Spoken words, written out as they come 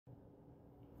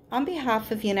On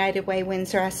behalf of United Way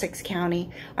Windsor-Essex County,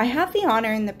 I have the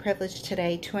honor and the privilege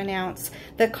today to announce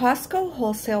that Costco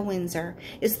Wholesale Windsor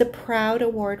is the proud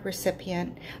award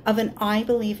recipient of an I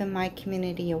Believe in My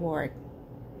Community award.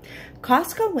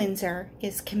 Costco Windsor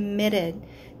is committed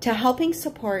to helping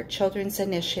support children's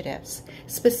initiatives,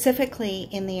 specifically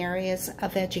in the areas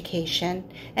of education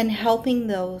and helping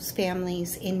those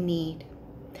families in need.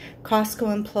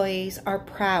 Costco employees are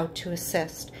proud to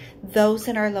assist those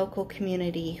in our local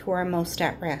community who are most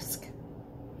at risk.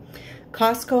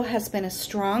 Costco has been a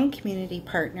strong community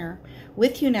partner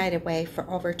with United Way for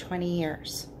over 20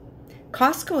 years.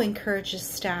 Costco encourages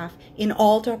staff in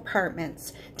all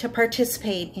departments to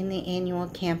participate in the annual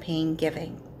campaign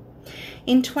giving.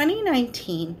 In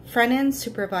 2019, front-end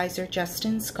supervisor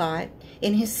Justin Scott,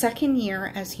 in his second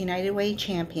year as United Way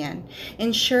champion,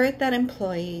 ensured that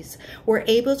employees were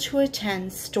able to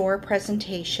attend store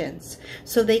presentations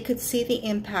so they could see the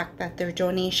impact that their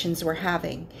donations were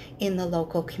having in the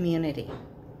local community.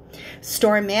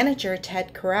 Store manager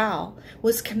Ted Corral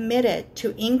was committed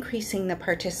to increasing the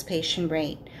participation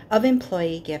rate of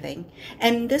employee giving,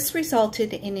 and this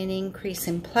resulted in an increase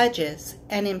in pledges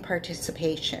and in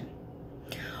participation.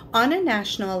 On a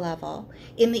national level,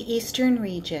 in the Eastern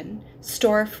region,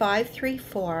 Store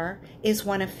 534 is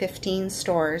one of 15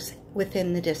 stores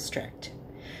within the district.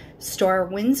 Store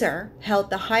Windsor held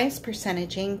the highest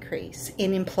percentage increase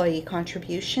in employee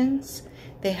contributions.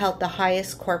 They held the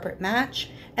highest corporate match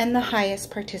and the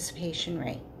highest participation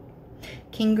rate.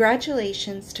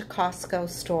 Congratulations to Costco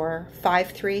Store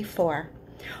 534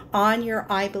 on your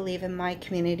I Believe in My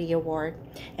Community award,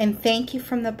 and thank you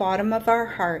from the bottom of our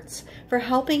hearts for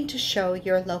helping to show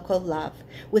your local love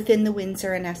within the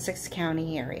Windsor and Essex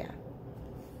County area.